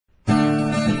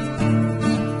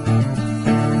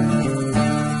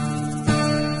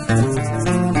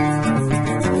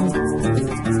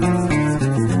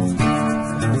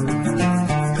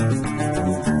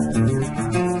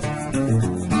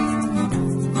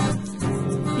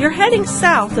You're heading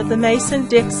south of the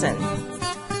Mason-Dixon.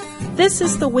 This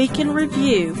is the Week in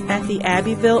Review at the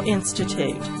Abbeville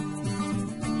Institute.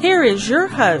 Here is your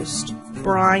host,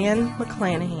 Brian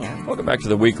McClanahan. Welcome back to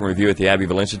the Week in Review at the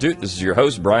Abbeville Institute. This is your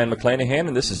host, Brian McClanahan,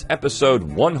 and this is episode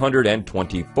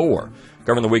 124,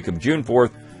 covering the week of June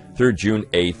 4th through June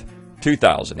 8th,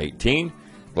 2018.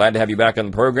 Glad to have you back on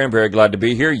the program. Very glad to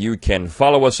be here. You can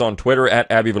follow us on Twitter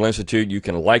at Abbeville Institute. You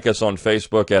can like us on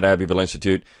Facebook at Abbeville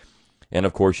Institute. And,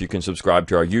 of course, you can subscribe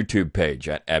to our YouTube page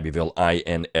at Abbeville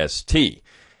INST.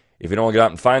 If you don't want to get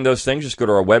out and find those things, just go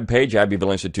to our webpage,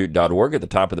 abbevilleinstitute.org. At the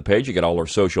top of the page, you get all our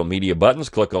social media buttons.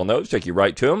 Click on those, take you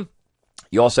right to them.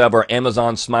 You also have our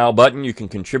Amazon Smile button. You can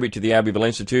contribute to the Abbeville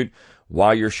Institute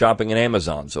while you're shopping at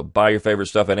Amazon. So buy your favorite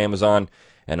stuff at Amazon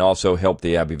and also help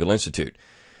the Abbeville Institute.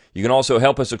 You can also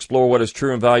help us explore what is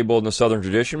true and valuable in the Southern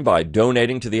tradition by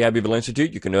donating to the Abbeville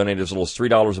Institute. You can donate as little as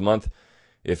 $3 a month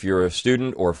if you're a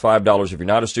student, or $5 if you're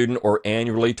not a student, or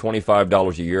annually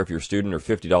 $25 a year if you're a student, or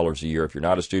 $50 a year if you're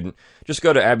not a student. Just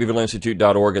go to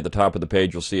abbevilleinstitute.org. At the top of the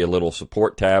page, you'll see a little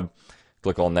support tab.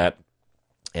 Click on that,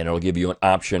 and it'll give you an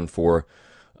option for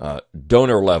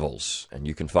donor levels, and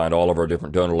you can find all of our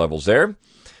different donor levels there.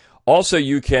 Also,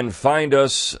 you can find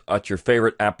us at your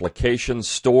favorite application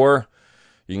store.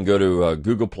 You can go to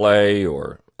Google Play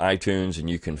or iTunes,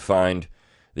 and you can find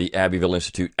the Abbeville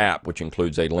Institute app, which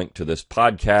includes a link to this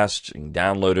podcast. You can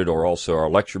download it, or also our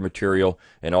lecture material,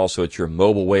 and also it's your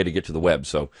mobile way to get to the web.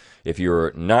 So if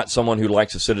you're not someone who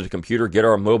likes to sit at a computer, get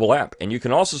our mobile app. And you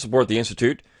can also support the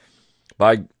Institute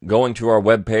by going to our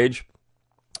webpage.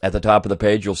 At the top of the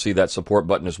page, you'll see that support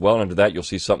button as well. And under that, you'll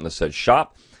see something that says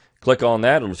Shop. Click on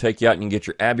that. It'll take you out, and you can get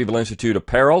your Abbeville Institute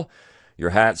apparel,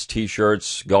 your hats,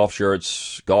 T-shirts, golf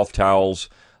towels,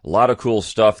 a lot of cool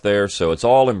stuff there. So it's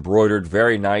all embroidered,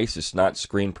 very nice. It's not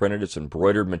screen printed. It's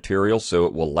embroidered material, so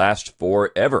it will last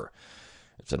forever.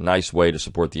 It's a nice way to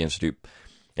support the Institute.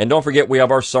 And don't forget, we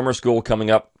have our summer school coming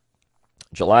up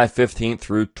July 15th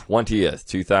through 20th,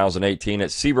 2018 at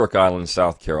Seabrook Island,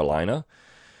 South Carolina.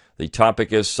 The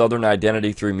topic is Southern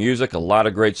Identity Through Music. A lot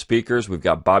of great speakers. We've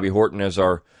got Bobby Horton as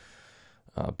our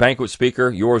banquet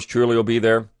speaker. Yours truly will be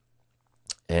there.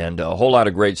 And a whole lot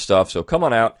of great stuff. So come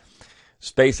on out.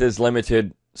 Space is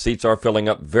limited. Seats are filling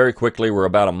up very quickly. We're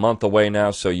about a month away now,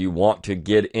 so you want to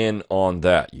get in on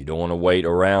that. You don't want to wait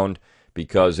around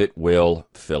because it will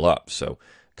fill up. So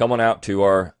come on out to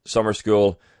our summer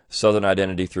school, Southern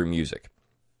Identity Through Music.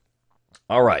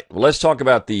 All right, well, let's talk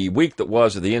about the week that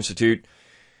was at the Institute.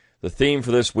 The theme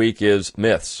for this week is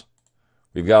myths.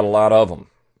 We've got a lot of them.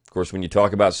 Of course, when you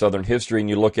talk about Southern history and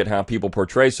you look at how people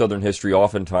portray Southern history,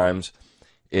 oftentimes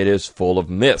it is full of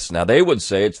myths. Now, they would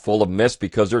say it's full of myths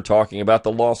because they're talking about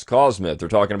the Lost Cause myth. They're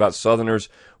talking about Southerners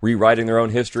rewriting their own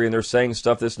history, and they're saying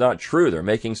stuff that's not true. They're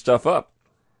making stuff up.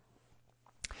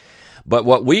 But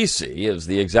what we see is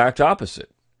the exact opposite,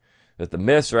 that the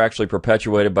myths are actually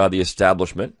perpetuated by the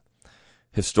establishment,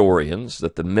 historians,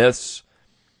 that the myths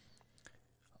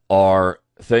are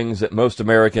things that most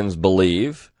Americans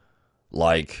believe,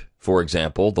 like, for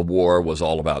example, the war was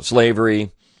all about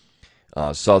slavery.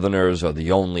 Southerners are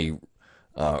the only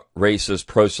racist,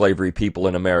 pro-slavery people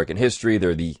in American history.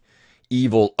 They're the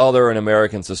evil other in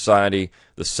American society.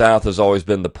 The South has always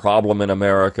been the problem in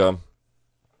America,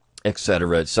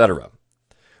 etc., etc.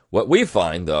 What we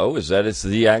find, though, is that it's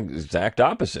the exact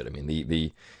opposite. I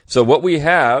mean, so what we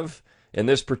have in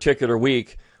this particular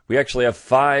week, we actually have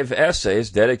 5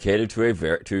 essays dedicated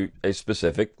to a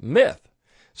specific myth.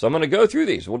 So I'm going to go through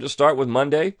these. We'll just start with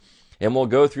Monday, and we'll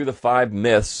go through the 5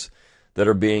 myths that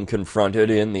are being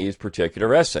confronted in these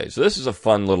particular essays. So this is a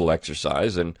fun little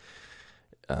exercise in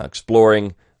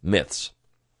exploring myths.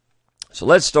 So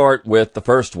let's start with the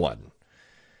first one.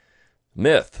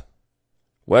 Myth: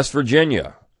 West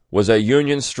Virginia was a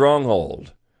Union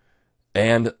stronghold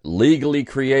and legally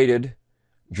created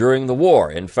during the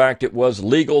war. In fact, it was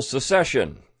legal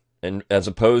secession, and as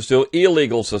opposed to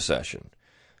illegal secession.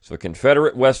 So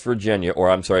Confederate West Virginia,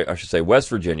 West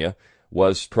Virginia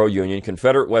was pro-Union.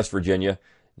 Confederate West Virginia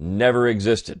never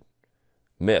existed.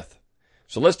 Myth.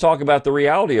 So let's talk about the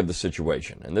reality of the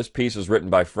situation. And this piece is written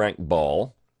by Frank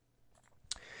Ball.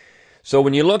 So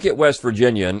when you look at West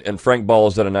Virginia, and Frank Ball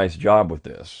has done a nice job with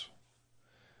this,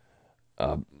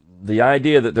 the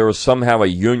idea that there was somehow a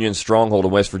Union stronghold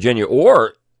in West Virginia,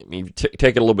 or I mean,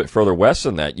 take it a little bit further west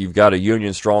than that. You've got a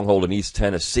Union stronghold in East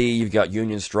Tennessee. You've got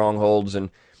Union strongholds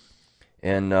in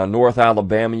North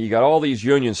Alabama. You got all these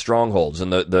Union strongholds,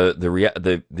 and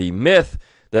the myth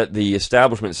that the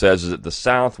establishment says is that the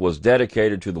South was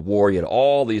dedicated to the war. You had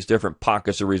all these different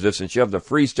pockets of resistance. You have the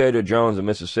Free State of Jones in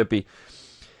Mississippi.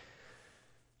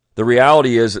 The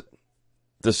reality is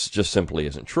this just simply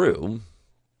isn't true.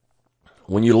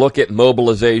 When you look at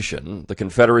mobilization, the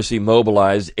Confederacy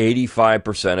mobilized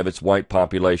 85% of its white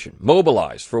population.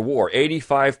 Mobilized for war,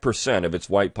 85% of its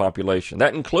white population.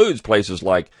 That includes places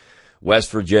like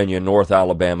West Virginia, North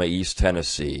Alabama, East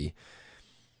Tennessee,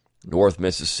 North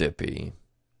Mississippi.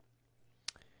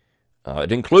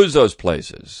 It includes those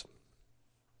places.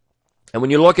 And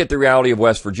when you look at the reality of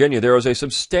West Virginia, there was a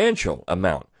substantial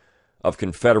amount of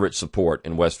Confederate support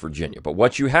in West Virginia. But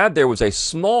what you had there was a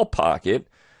small pocket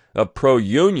of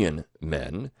pro-Union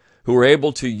men who were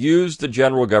able to use the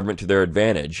general government to their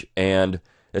advantage and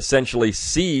essentially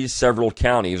seize several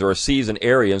counties or seize an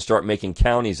area and start making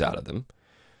counties out of them.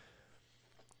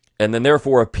 And then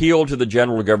therefore appeal to the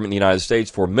general government of the United States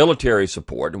for military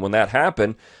support. And when that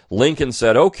happened, Lincoln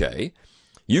said, okay,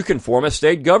 you can form a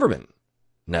state government.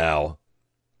 Now,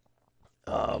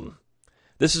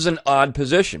 this is an odd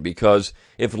position because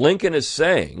if Lincoln is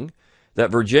saying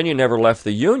that Virginia never left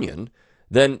the Union,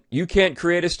 then you can't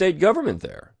create a state government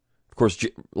there. Of course,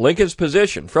 Lincoln's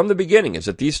position from the beginning is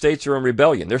that these states are in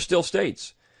rebellion. They're still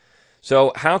states.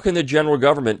 So how can the general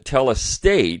government tell a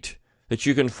state that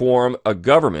you can form a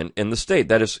government in the state?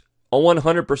 That is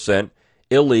 100%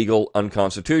 illegal,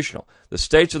 unconstitutional. The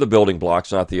states are the building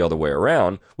blocks, not the other way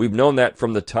around. We've known that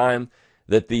from the time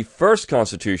that the first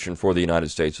Constitution for the United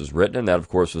States was written, and that, of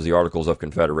course, was the Articles of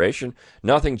Confederation.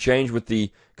 Nothing changed with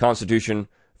the Constitution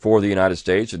for the United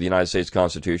States or the United States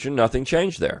Constitution. Nothing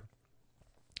changed there.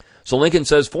 So Lincoln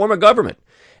says, form a government.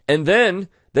 And then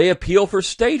they appeal for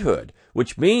statehood,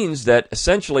 which means that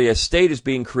essentially a state is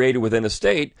being created within a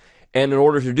state, and in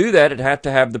order to do that, it had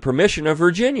to have the permission of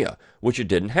Virginia, which it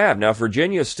didn't have. Now, if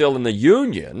Virginia is still in the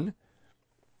Union,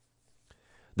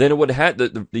 then it would have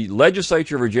the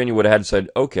legislature of Virginia would have had said,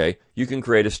 okay, you can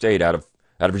create a state out of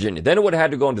Virginia. Then it would have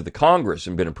had to go into the Congress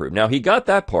and been approved. Now, he got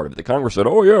that part of it. The Congress said,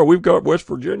 oh, yeah, we've got West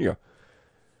Virginia.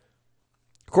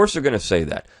 Of course they're going to say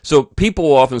that. So people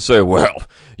will often say, well,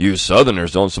 you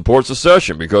Southerners don't support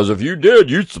secession because if you did,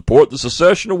 you'd support the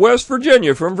secession of West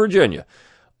Virginia from Virginia.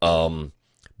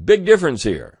 Big difference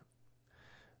here,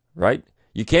 right?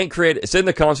 You can't create, it's in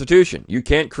the Constitution. You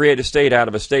can't create a state out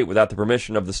of a state without the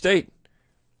permission of the state.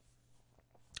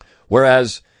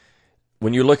 Whereas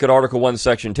when you look at Article 1,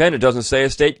 Section 10, it doesn't say a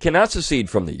state cannot secede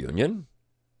from the Union.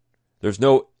 There's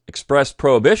no express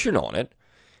prohibition on it.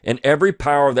 And every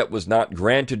power that was not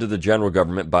granted to the general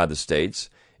government by the states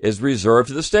is reserved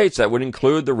to the states. That would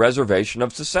include the reservation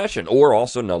of secession or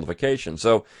also nullification.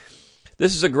 So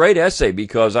this is a great essay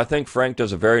because I think Frank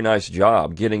does a very nice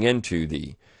job getting into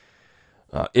the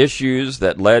issues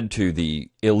that led to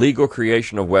the illegal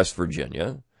creation of West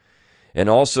Virginia, and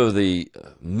also the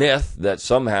myth that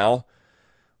somehow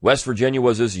West Virginia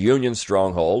was this Union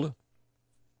stronghold,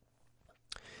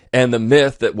 and the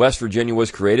myth that West Virginia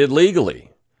was created legally.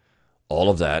 All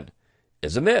of that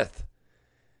is a myth.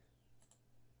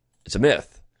 It's a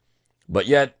myth. But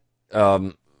yet,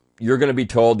 you're going to be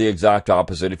told the exact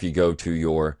opposite if you go to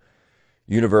your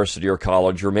university or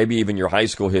college or maybe even your high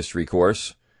school history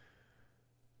course,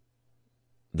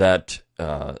 that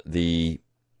the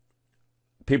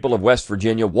people of West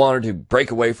Virginia wanted to break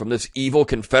away from this evil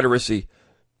Confederacy,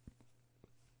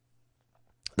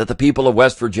 that the people of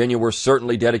West Virginia were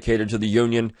certainly dedicated to the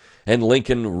Union, and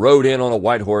Lincoln rode in on a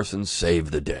white horse and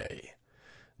saved the day.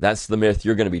 That's the myth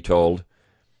you're going to be told.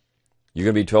 You're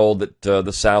going to be told that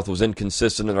the South was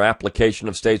inconsistent in their application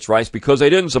of states' rights because they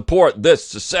didn't support this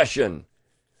secession.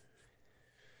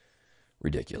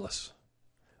 Ridiculous.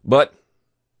 But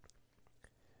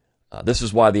this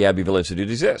is why the Abbeville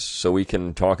Institute exists, so we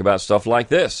can talk about stuff like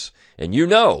this. And you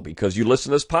know, because you listen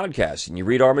to this podcast and you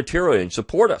read our material and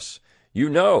support us, you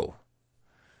know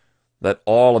that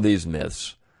all of these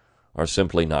myths are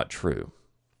simply not true.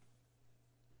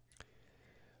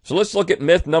 So let's look at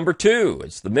myth number 2.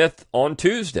 It's the myth on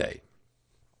Tuesday.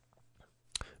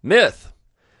 Myth.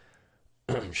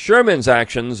 Sherman's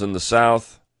actions in the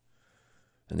South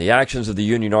and the actions of the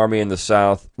Union Army in the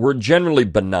South were generally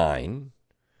benign.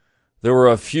 There were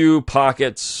a few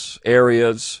pockets,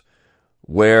 areas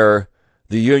where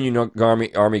the Union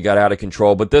Army got out of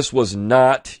control, but this was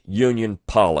not Union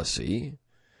policy,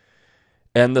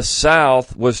 and the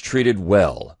South was treated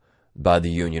well by the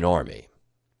Union Army.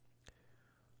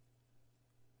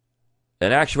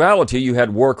 In actuality, you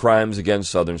had war crimes against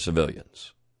Southern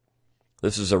civilians.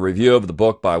 This is a review of the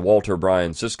book by Walter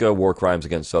Bryan Cisco, War Crimes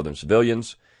Against Southern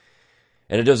Civilians,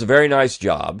 and it does a very nice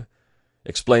job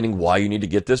explaining why you need to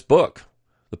get this book.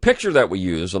 The picture that we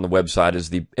use on the website is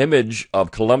the image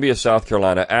of Columbia, South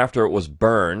Carolina, after it was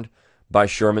burned by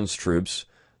Sherman's troops,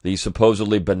 the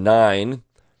supposedly benign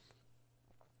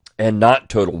and not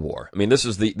total war. I mean, this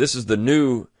is the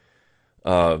new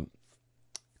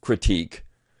critique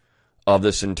of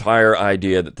this entire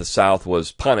idea that the South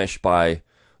was punished by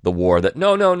the war. That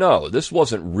no, this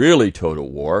wasn't really total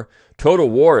war. Total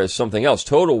war is something else.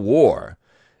 Total war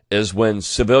is when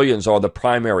civilians are the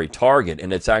primary target,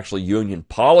 and it's actually Union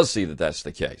policy that that's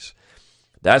the case.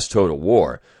 That's total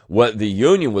war. What the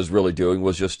Union was really doing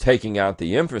was just taking out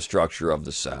the infrastructure of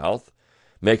the South,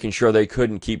 making sure they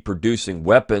couldn't keep producing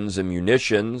weapons and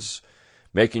munitions,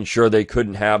 making sure they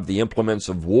couldn't have the implements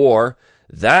of war.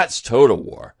 That's total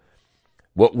war.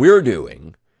 What we're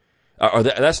doing,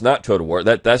 that's not total war.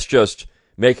 That's just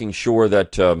making sure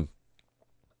that the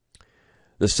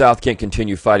South can't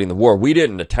continue fighting the war. We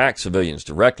didn't attack civilians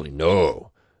directly.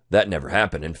 No, that never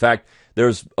happened. In fact,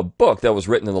 there's a book that was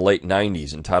written in the late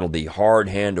 90s entitled The Hard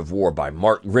Hand of War by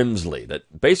Mark Grimsley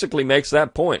that basically makes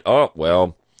that point. Oh,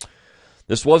 well,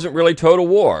 this wasn't really total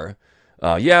war.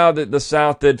 The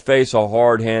South did face a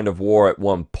hard hand of war at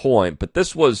one point, but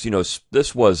this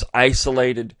was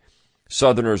isolated.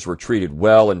 Southerners were treated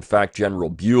well. In fact, General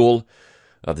Buell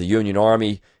of the Union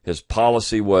Army, his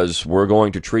policy was, we're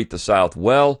going to treat the South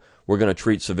well, we're going to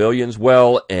treat civilians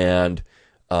well, and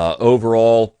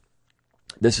overall,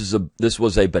 this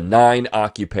was a benign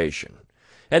occupation.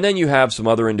 And then you have some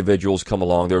other individuals come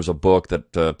along. There's a book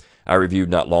that I reviewed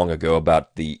not long ago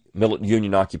about the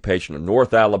Union occupation of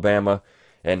North Alabama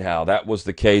and how that was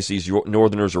the case. These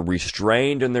Northerners are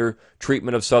restrained in their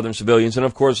treatment of Southern civilians. And,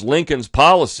 of course, Lincoln's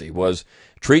policy was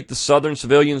treat the Southern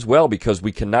civilians well because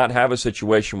we cannot have a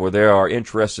situation where they are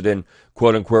interested in,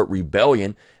 quote-unquote,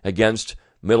 rebellion against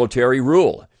military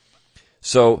rule.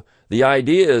 So the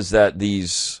idea is that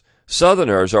these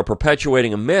Southerners are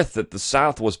perpetuating a myth that the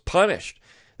South was punished,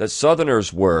 that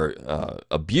Southerners were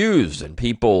abused and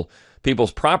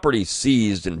people's property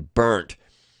seized and burnt,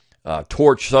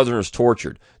 Southerners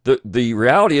tortured. The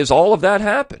reality is all of that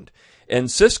happened.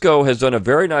 And Cisco has done a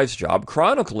very nice job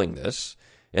chronicling this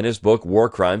in his book, War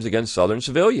Crimes Against Southern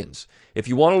Civilians. If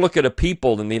you want to look at a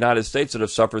people in the United States that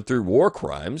have suffered through war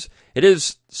crimes, it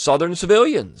is Southern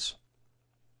civilians.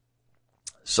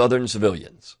 Southern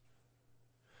civilians.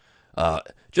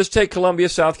 Just take Columbia,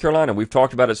 South Carolina. We've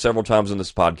talked about it several times in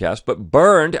this podcast, but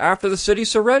burned after the city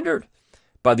surrendered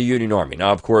by the Union Army.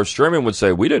 Now, of course, Sherman would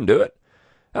say, we didn't do it.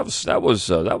 That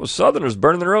was Southerners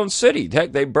burning their own city.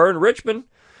 Heck, they burned Richmond.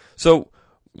 So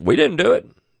we didn't do it.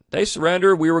 They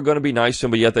surrendered. We were going to be nice to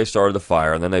them, but yet they started the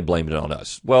fire, and then they blamed it on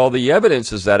us. Well, the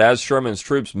evidence is that as Sherman's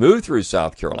troops moved through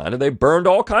South Carolina, they burned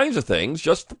all kinds of things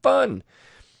just for fun,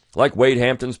 like Wade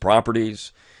Hampton's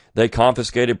properties. They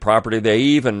confiscated property. They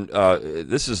even,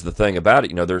 this is the thing about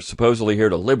it, they're supposedly here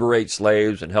to liberate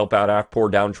slaves and help out poor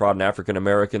downtrodden African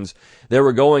Americans. They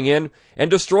were going in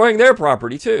and destroying their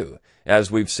property too,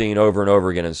 as we've seen over and over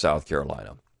again in South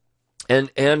Carolina.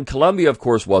 And Columbia, of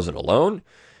course, wasn't alone.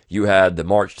 You had the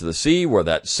March to the Sea, where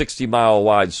that 60-mile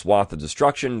wide swath of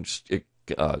destruction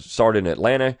started in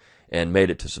Atlanta and made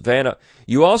it to Savannah.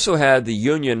 You also had the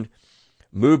Union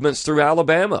movements through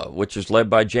Alabama, which is led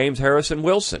by James Harrison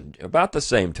Wilson, about the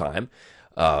same time.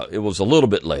 It was a little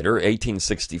bit later,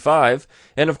 1865.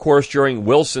 And, of course, during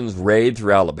Wilson's raid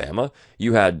through Alabama,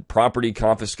 you had property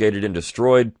confiscated and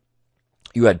destroyed.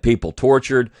 You had people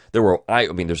tortured.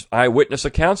 There's eyewitness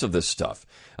accounts of this stuff.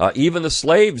 Even the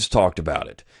slaves talked about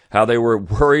it, how they were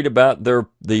worried about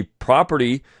the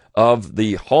property of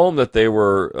the home that they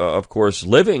were, of course,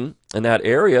 living in that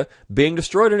area being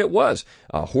destroyed, and it was.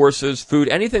 Horses, food,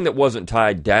 anything that wasn't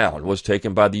tied down was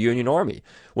taken by the Union Army.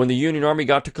 When the Union Army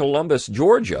got to Columbus,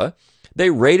 Georgia, they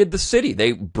raided the city.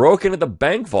 They broke into the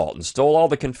bank vault and stole all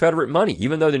the Confederate money.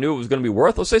 Even though they knew it was going to be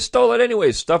worthless, they stole it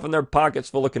anyway, stuffing their pockets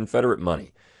full of Confederate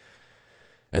money.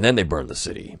 And then they burned the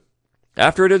city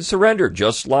after it had surrendered,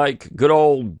 just like good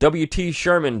old W.T.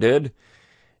 Sherman did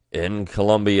in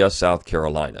Columbia, South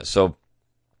Carolina. So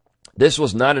this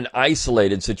was not an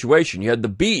isolated situation. You had the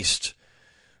Beast,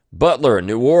 Butler in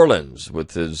New Orleans,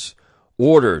 with his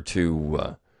order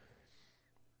to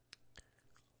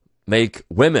make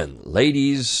women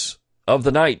ladies of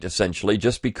the night, essentially,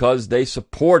 just because they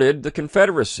supported the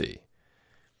Confederacy.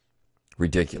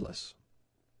 Ridiculous.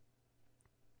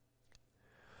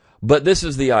 But this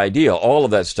is the idea. All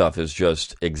of that stuff is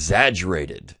just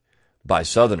exaggerated by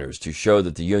Southerners to show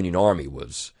that the Union Army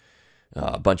was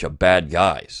a bunch of bad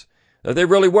guys. They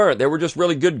really weren't. They were just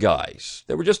really good guys.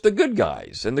 They were just the good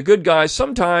guys. And the good guys,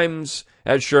 sometimes,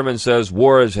 as Sherman says,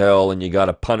 war is hell and you got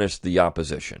to punish the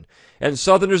opposition. And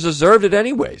Southerners deserved it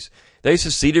anyways. They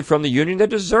seceded from the Union. They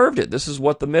deserved it. This is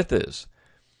what the myth is.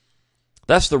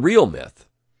 That's the real myth.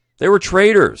 They were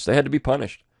traitors. They had to be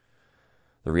punished.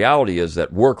 The reality is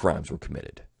that war crimes were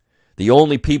committed. The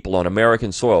only people on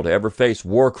American soil to ever face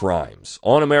war crimes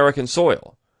on American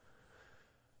soil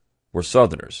were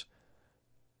Southerners.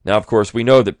 Now, of course, we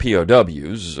know that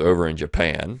POWs over in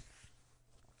Japan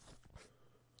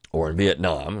or in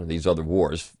Vietnam, these other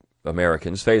wars,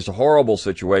 Americans faced horrible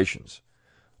situations.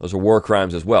 Those are war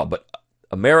crimes as well. But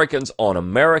Americans on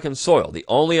American soil, the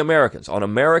only Americans on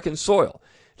American soil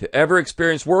to ever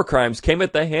experience war crimes, came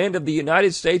at the hand of the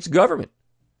United States government.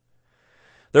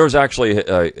 There was actually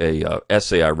a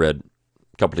essay I read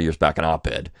a couple of years back, an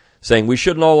op-ed, saying we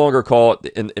should no longer call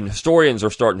it, and historians are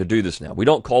starting to do this now, we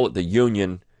don't call it the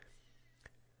Union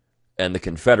and the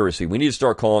Confederacy. We need to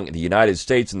start calling it the United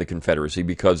States and the Confederacy,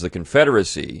 because the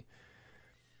Confederacy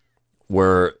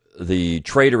were the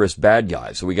traitorous bad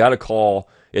guys. So we got to call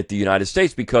it the United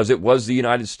States because it was the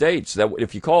United States. That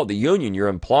if you call it the Union, you're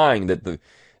implying that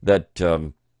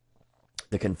the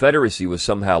Confederacy was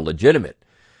somehow legitimate,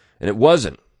 and it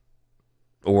wasn't.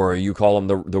 Or you call them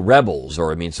the rebels,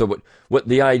 or so what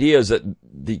the idea is that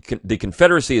the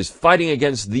Confederacy is fighting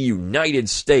against the United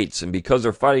States, and because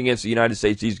they're fighting against the United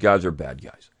States, these guys are bad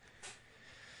guys.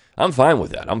 I'm fine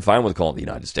with that. I'm fine with calling it the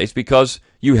United States because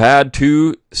you had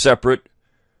two separate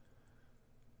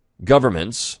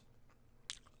governments,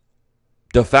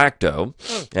 de facto,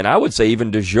 and I would say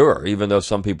even de jure, even though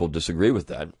some people disagree with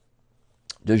that,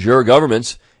 de jure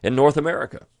governments in North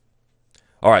America.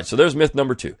 All right, so there's myth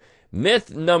number 2.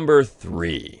 Myth number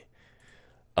 3,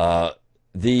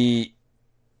 the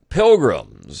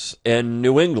Pilgrims in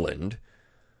New England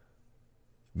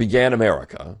began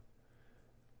America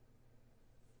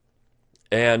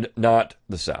and not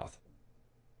the South.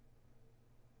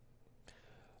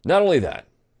 Not only that,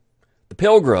 the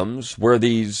Pilgrims were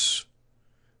these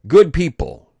good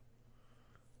people,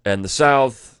 and the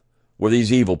South were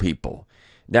these evil people.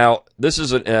 Now, this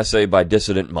is an essay by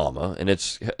Dissident Mama, and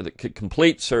it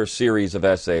completes her series of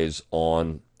essays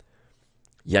on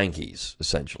Yankees,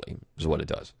 essentially, is what it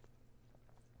does.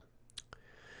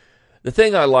 The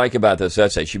thing I like about this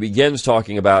essay, she begins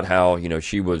talking about how,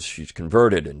 she's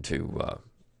converted into,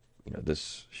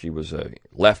 she was a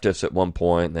leftist at one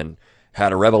point, and then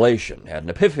had a revelation, had an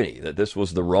epiphany that this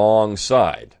was the wrong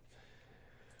side.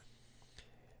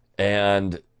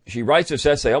 And she writes this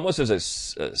essay almost as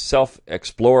a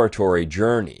self-exploratory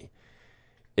journey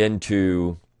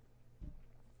into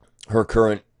her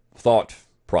current thought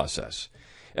process.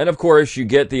 And of course, you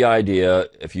get the idea,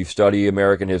 if you study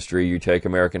American history, you take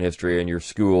American history in your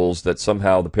schools, that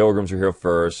somehow the Pilgrims were here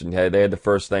first, and they had the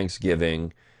first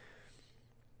Thanksgiving.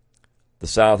 The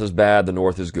South is bad, the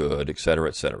North is good, etc.,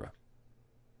 etc.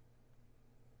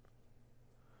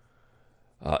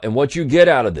 And what you get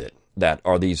out of that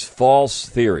are these false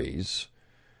theories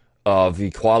of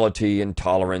equality and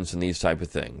tolerance and these type of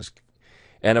things.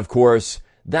 And of course,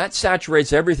 that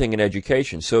saturates everything in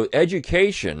education. So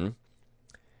education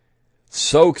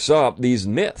soaks up these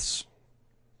myths.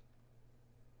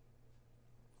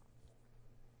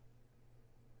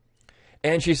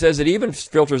 And she says it even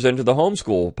filters into the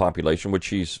homeschool population, which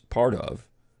she's part of,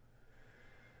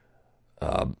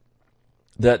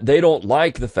 that they don't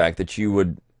like the fact that you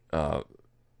would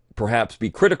perhaps be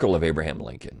critical of Abraham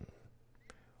Lincoln,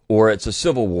 or it's a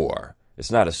civil war. It's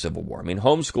not a civil war.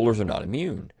 Homeschoolers are not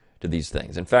immune to these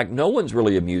things. In fact, no one's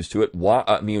really immune to it.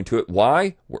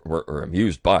 Why? We're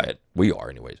amused by it. We are,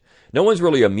 anyways. No one's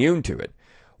really immune to it.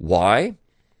 Why?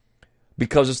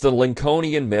 Because it's the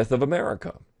Lincolnian myth of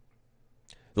America.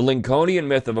 The Lincolnian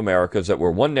myth of America is that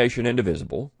we're one nation,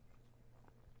 indivisible,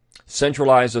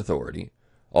 centralized authority,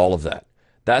 all of that.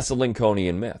 That's the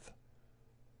Lincolnian myth.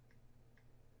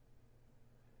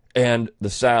 And the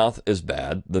South is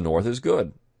bad, the North is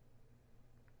good.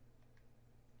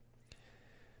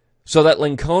 So that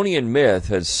Lincolnian myth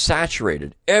has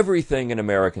saturated everything in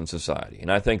American society. And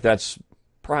I think that's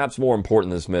perhaps more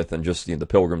important, this myth, than just the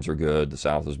Pilgrims are good, the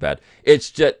South is bad.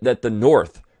 It's just that the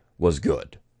North was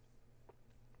good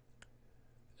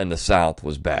and the South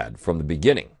was bad from the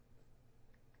beginning.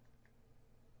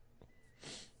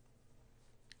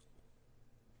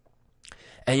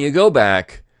 And you go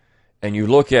back and you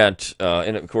look at,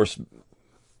 and of course,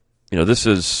 this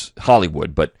is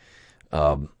Hollywood, but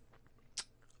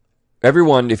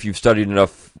everyone, if you've studied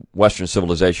enough Western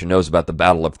civilization, knows about the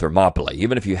Battle of Thermopylae.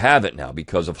 Even if you haven't now,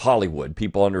 because of Hollywood,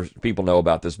 people know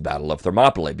about this Battle of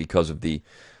Thermopylae because of the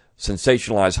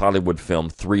sensationalized Hollywood film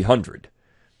 300.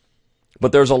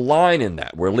 But there's a line in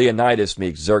that where Leonidas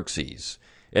meets Xerxes.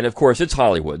 And of course, it's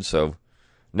Hollywood, so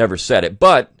never said it.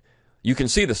 But you can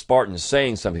see the Spartans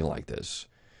saying something like this.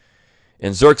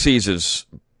 And Xerxes is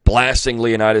blasting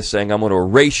Leonidas, saying, I'm going to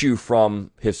erase you from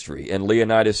history. And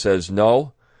Leonidas says,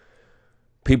 no.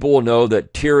 People will know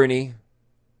that tyranny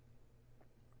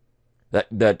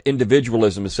that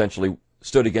individualism essentially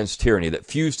stood against tyranny, that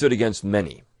few stood against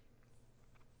many.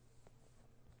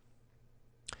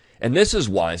 And this is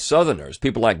why Southerners,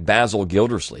 people like Basil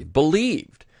Gildersleeve,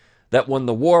 believed that when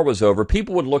the war was over,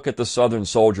 people would look at the Southern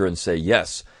soldier and say,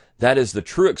 yes, that is the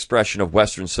true expression of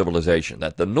Western civilization,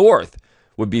 that the North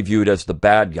would be viewed as the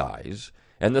bad guys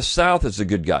and the South as the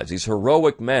good guys, these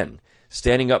heroic men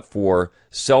standing up for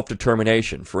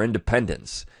self-determination, for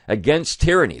independence, against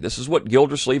tyranny. This is what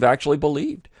Gildersleeve actually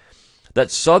believed,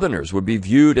 that Southerners would be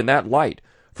viewed in that light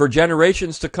for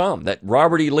generations to come, that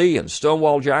Robert E. Lee and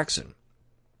Stonewall Jackson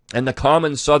and the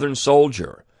common Southern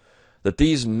soldier, that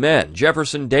these men,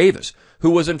 Jefferson Davis,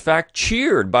 who was in fact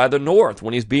cheered by the North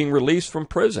when he's being released from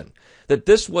prison, that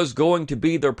this was going to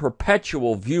be their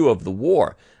perpetual view of the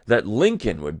war, that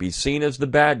Lincoln would be seen as the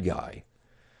bad guy,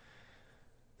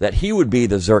 that he would be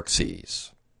the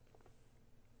Xerxes.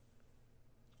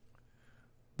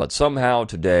 But somehow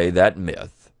today that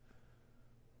myth,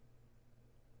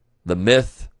 the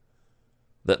myth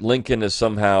that Lincoln is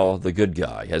somehow the good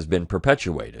guy, has been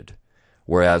perpetuated,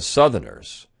 whereas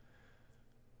Southerners,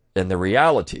 in the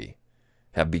reality,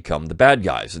 have become the bad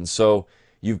guys. And so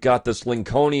you've got this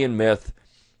Lincolnian myth,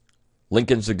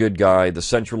 Lincoln's the good guy, the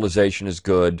centralization is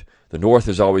good, the North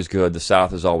is always good, the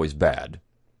South is always bad.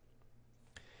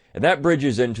 And that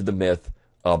bridges into the myth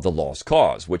of the lost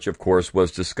cause, which of course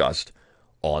was discussed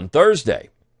on Thursday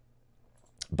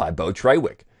by Bo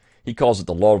Trawick. He calls it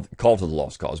the call to the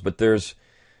lost cause, but there's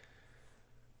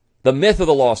the myth of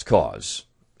the lost cause.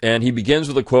 And he begins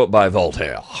with a quote by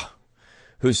Voltaire,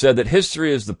 who said that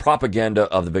history is the propaganda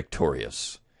of the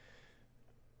victorious.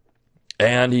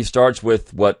 And he starts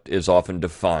with what is often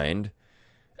defined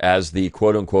as the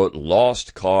quote-unquote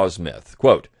lost cause myth.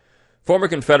 Quote, former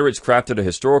Confederates crafted a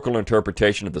historical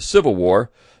interpretation of the Civil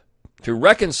War to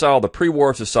reconcile the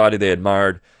pre-war society they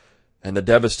admired and the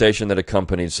devastation that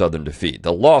accompanied Southern defeat.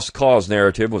 The lost cause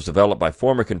narrative was developed by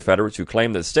former Confederates who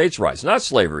claimed that states' rights, not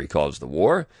slavery, caused the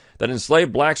war, that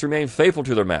enslaved blacks remained faithful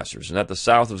to their masters, and that the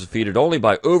South was defeated only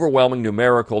by overwhelming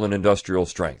numerical and industrial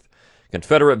strength.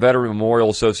 Confederate Veteran Memorial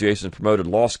Associations promoted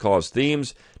lost cause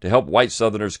themes to help white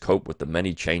Southerners cope with the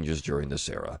many changes during this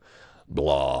era.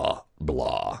 Blah,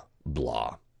 blah,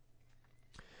 blah.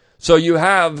 So you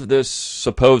have this,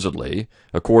 supposedly,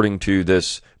 according to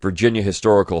this Virginia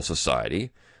Historical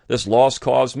Society, this lost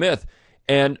cause myth.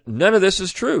 And none of this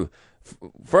is true.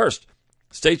 First,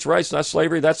 states' rights, not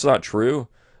slavery, that's not true.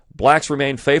 Blacks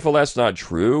remain faithful, that's not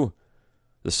true.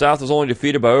 The South was only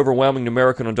defeated by overwhelming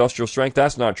numerical and industrial strength,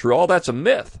 that's not true. All that's a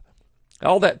myth.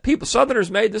 All that people,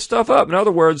 Southerners made this stuff up. In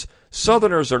other words,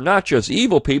 Southerners are not just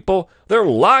evil people, they're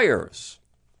liars.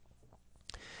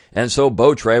 And so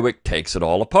Bo Trawick takes it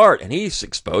all apart, and he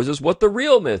exposes what the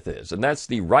real myth is, and that's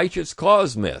the righteous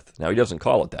cause myth. Now, he doesn't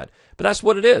call it that, but that's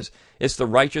what it is. It's the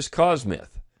righteous cause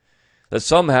myth. That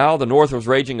somehow the North was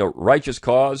raging a righteous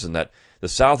cause, and that the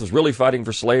South was really fighting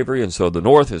for slavery, and so the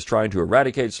North is trying to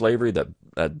eradicate slavery, that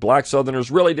black Southerners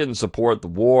really didn't support the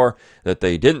war, that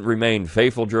they didn't remain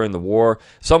faithful during the war.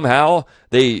 Somehow,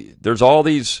 there's all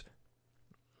these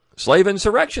slave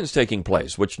insurrections taking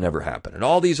place, which never happened, and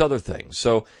all these other things.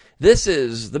 So this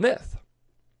is the myth.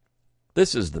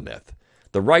 This is the myth.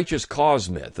 The righteous cause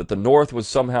myth, that the North was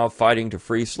somehow fighting to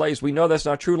free slaves. We know that's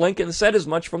not true. Lincoln said as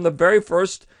much from the very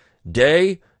first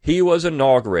day he was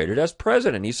inaugurated as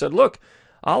president. He said, look,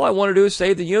 all I want to do is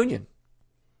save the Union.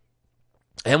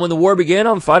 And when the war began,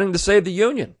 I'm fighting to save the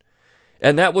Union.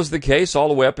 And that was the case all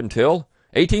the way up until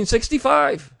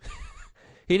 1865.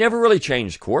 He never really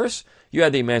changed course. You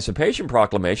had the Emancipation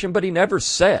Proclamation, but he never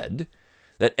said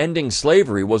that ending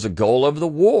slavery was a goal of the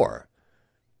war.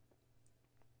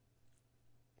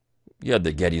 You had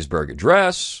the Gettysburg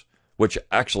Address, which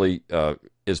actually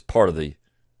is part of the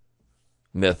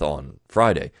myth on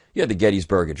Friday. You had the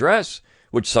Gettysburg Address,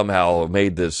 which somehow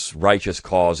made this righteous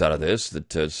cause out of this, that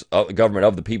the government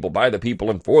of the people, by the people,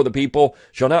 and for the people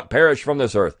shall not perish from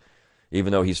this earth,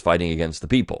 even though he's fighting against the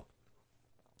people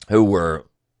who were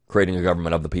creating a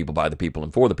government of the people, by the people,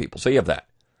 and for the people. So you have that.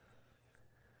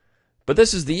 But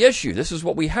this is the issue. This is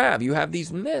what we have. You have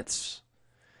these myths.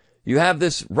 You have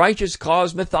this righteous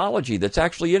cause mythology that's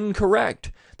actually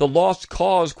incorrect. The lost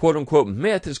cause, quote-unquote,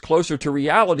 myth is closer to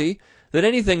reality than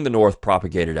anything the North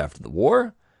propagated after the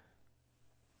war.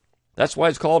 That's why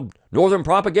it's called Northern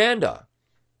propaganda.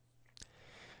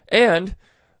 And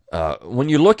when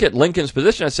you look at Lincoln's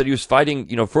position, I said he was fighting,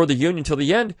 for the Union till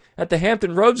the end. At the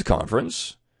Hampton Roads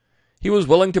Conference, he was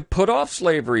willing to put off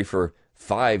slavery for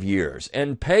 5 years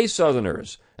and pay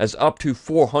Southerners as up to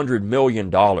 $400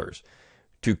 million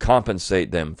to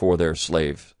compensate them for their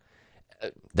slaves.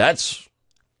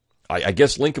 I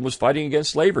guess Lincoln was fighting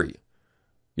against slavery.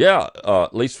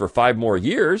 at least for 5 more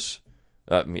years.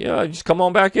 Just come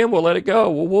on back in. We'll let it go.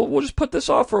 We'll just put this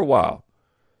off for a while.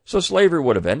 So slavery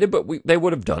would have ended, but they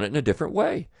would have done it in a different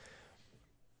way.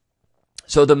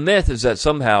 So the myth is that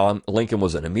somehow Lincoln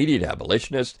was an immediate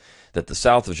abolitionist, that the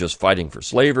South was just fighting for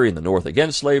slavery and the North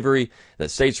against slavery,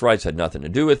 that states' rights had nothing to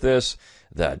do with this,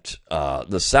 that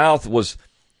the South was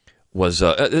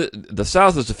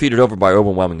defeated over by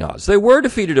overwhelming odds. They were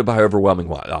defeated by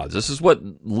overwhelming odds. This is what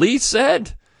Lee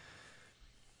said.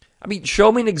 I mean,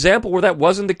 show me an example where that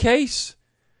wasn't the case.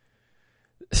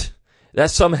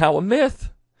 That's somehow a myth.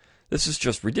 This is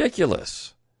just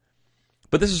ridiculous.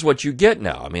 But this is what you get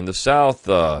now. I mean, the South,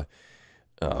 the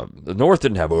North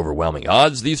didn't have overwhelming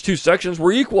odds. These two sections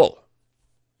were equal.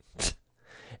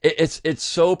 It's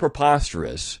so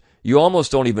preposterous. You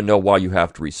almost don't even know why you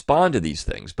have to respond to these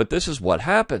things. But this is what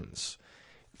happens.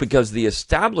 Because the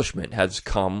establishment has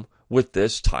come with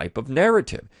this type of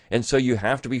narrative. And so you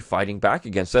have to be fighting back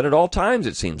against that at all times,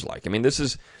 it seems like. I mean, this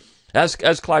is, as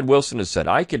Clyde Wilson has said,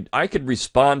 I could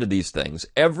respond to these things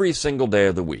every single day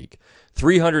of the week,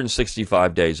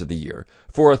 365 days of the year,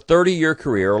 for a 30-year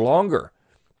career or longer.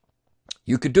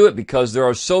 You could do it because there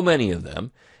are so many of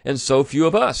them and so few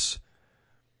of us.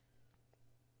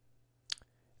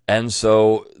 And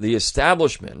so the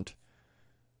establishment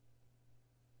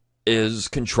is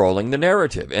controlling the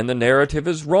narrative, and the narrative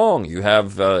is wrong. You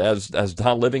have, as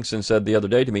Don Livingston said the other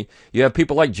day to me, you have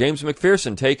people like James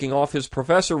McPherson taking off his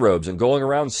professor robes and going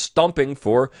around stumping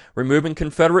for removing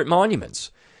Confederate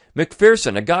monuments.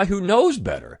 McPherson, a guy who knows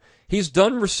better. He's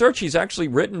done research. He's actually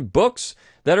written books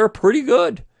that are pretty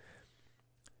good.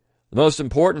 The most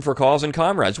important for Cause and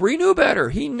Comrades, where he knew better.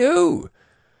 He knew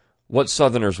what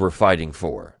Southerners were fighting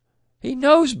for. He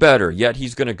knows better, yet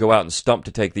he's going to go out and stump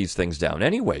to take these things down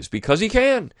anyways, because he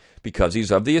can, because he's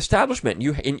of the establishment.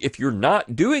 And if you're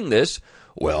not doing this,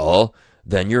 well,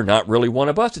 then you're not really one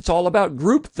of us. It's all about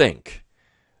groupthink.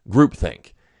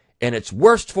 Groupthink. In its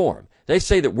worst form. They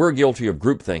say that we're guilty of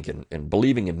groupthink and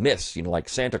believing in myths, like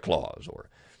Santa Claus, or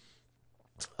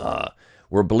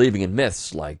we're believing in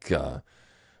myths like,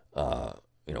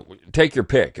 take your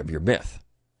pick of your myth.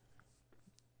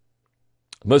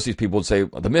 Most of these people would say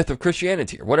the myth of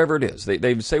Christianity or whatever it is. They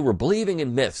would say we're believing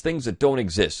in myths, things that don't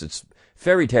exist. It's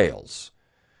fairy tales,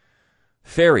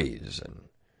 fairies,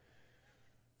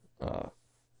 and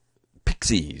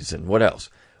pixies, and what else.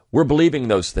 We're believing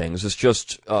those things. It's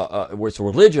just it's a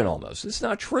religion almost. It's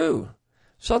not true.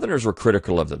 Southerners were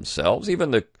critical of themselves.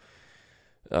 Even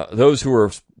those who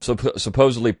were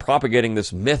supposedly propagating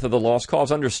this myth of the lost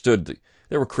cause understood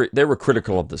they were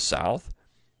critical of the South.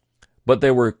 But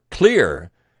they were clear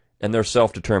in their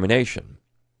self-determination.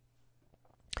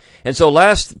 And so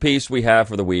last piece we have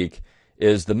for the week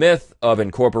is the myth of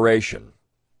incorporation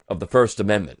of the First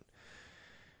Amendment.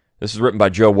 This is written by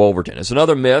Joe Wolverton. It's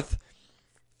another myth,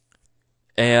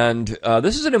 and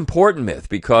this is an important myth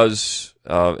because,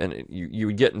 and you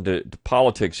would get into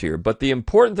politics here, but the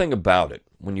important thing about it,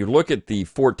 when you look at the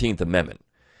 14th Amendment,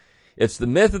 it's the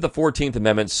myth that the 14th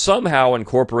Amendment somehow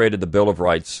incorporated the Bill of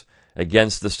Rights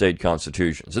against the state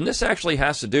constitutions. And this actually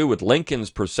has to do with Lincoln's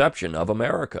perception of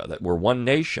America, that we're one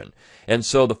nation. And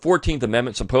so the 14th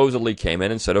Amendment supposedly came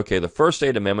in and said, okay, the first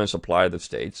 8 amendments apply to the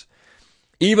states,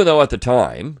 even though at the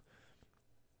time,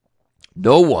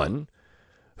 no one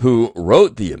who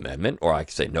wrote the amendment, or I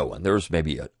could say no one, there was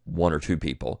maybe 1 or 2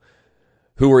 people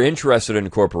who were interested in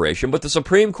incorporation, but the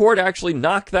Supreme Court actually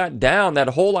knocked that down, that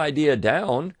whole idea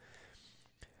down,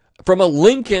 from a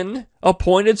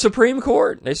Lincoln-appointed Supreme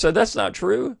Court. They said that's not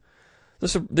true.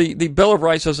 The Bill of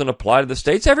Rights doesn't apply to the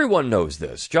states. Everyone knows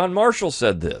this. John Marshall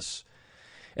said this.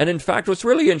 And in fact, what's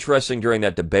really interesting during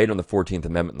that debate on the 14th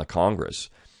Amendment in the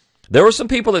Congress, there were some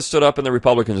people that stood up in the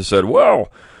Republicans and said,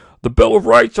 well, the Bill of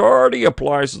Rights already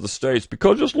applies to the states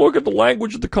because just look at the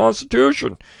language of the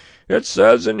Constitution. It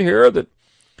says in here that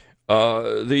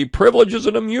the Privileges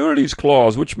and Immunities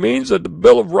Clause, which means that the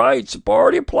Bill of Rights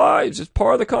already applies. It's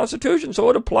part of the Constitution, so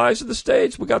it applies to the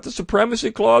states. We got the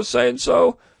Supremacy Clause saying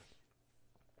so.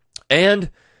 And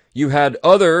you had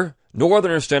other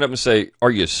Northerners stand up and say,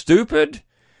 are you stupid?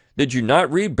 Did you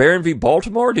not read Barron v.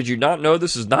 Baltimore? Did you not know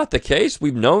this is not the case?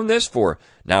 We've known this for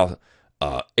now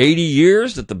 80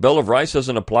 years that the Bill of Rights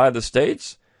doesn't apply to the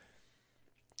states.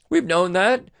 We've known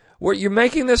that. You're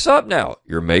making this up now.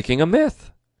 You're making a myth.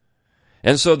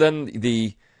 And so then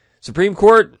the Supreme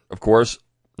Court, of course,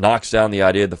 knocks down the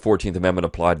idea the 14th Amendment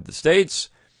applied to the states,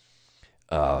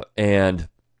 and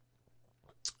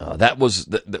that was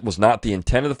not the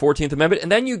intent of the 14th Amendment.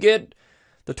 And then you get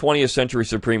the 20th century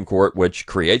Supreme Court, which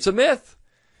creates a myth,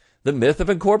 the myth of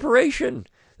incorporation.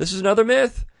 This is another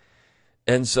myth.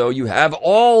 And so you have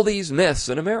all these myths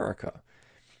in America.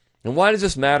 And why does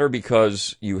this matter?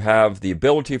 Because you have the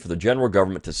ability for the general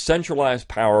government to centralize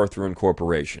power through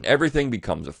incorporation. Everything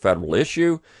becomes a federal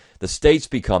issue. The states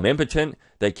become impotent.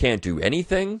 They can't do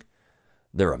anything.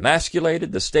 They're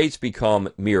emasculated. The states become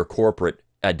mere corporate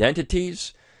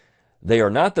identities. They are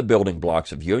not the building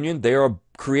blocks of union. They are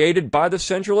created by the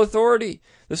central authority.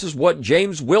 This is what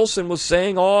James Wilson was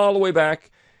saying all the way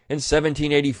back in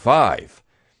 1785.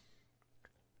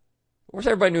 Of course,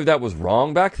 everybody knew that was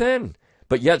wrong back then.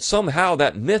 But yet somehow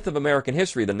that myth of American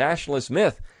history, the nationalist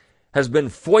myth, has been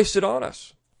foisted on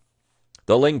us.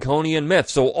 The Lincolnian myth.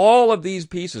 So all of these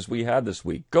pieces we had this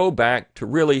week go back to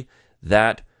really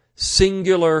that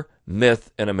singular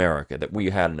myth in America, that we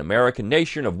had an American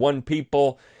nation of one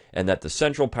people, and that the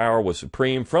central power was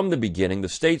supreme from the beginning. The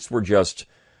states were just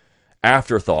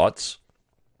afterthoughts.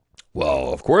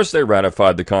 Well, of course they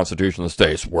ratified the Constitution of the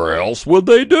states. Where else would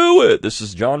they do it? This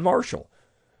is John Marshall.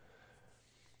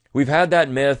 We've had that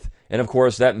myth, and of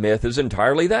course that myth is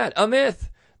entirely that, a myth.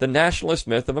 The nationalist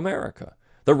myth of America.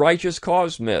 The righteous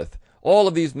cause myth. All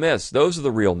of these myths, those are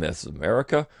the real myths of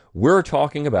America. We're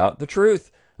talking about the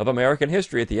truth of American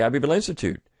history at the Abbeville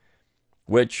Institute,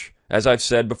 which, as I've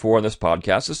said before in this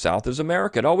podcast, the South is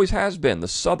America. It always has been. The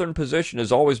Southern position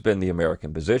has always been the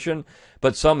American position,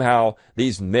 but somehow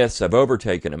these myths have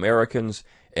overtaken Americans,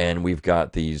 and we've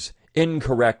got these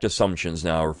incorrect assumptions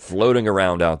now floating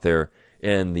around out there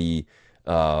in the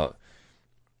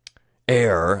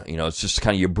air. You know, it's just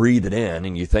kind of you breathe it in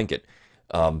and you think it.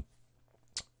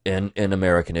 In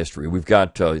American history, we've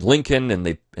got Lincoln and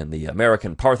the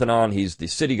American Parthenon. He's the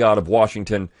city god of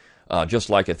Washington, just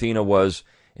like Athena was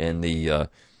in the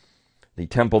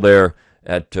temple there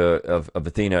at of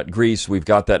Athena at Greece. We've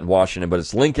got that in Washington, but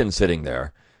it's Lincoln sitting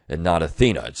there and not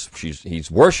Athena. He's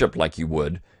worshipped like you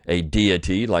would a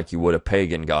deity, like you would a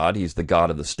pagan god. He's the god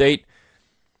of the state.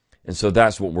 And so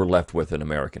that's what we're left with in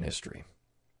American history.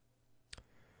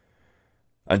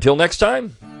 Until next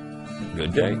time,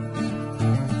 good day.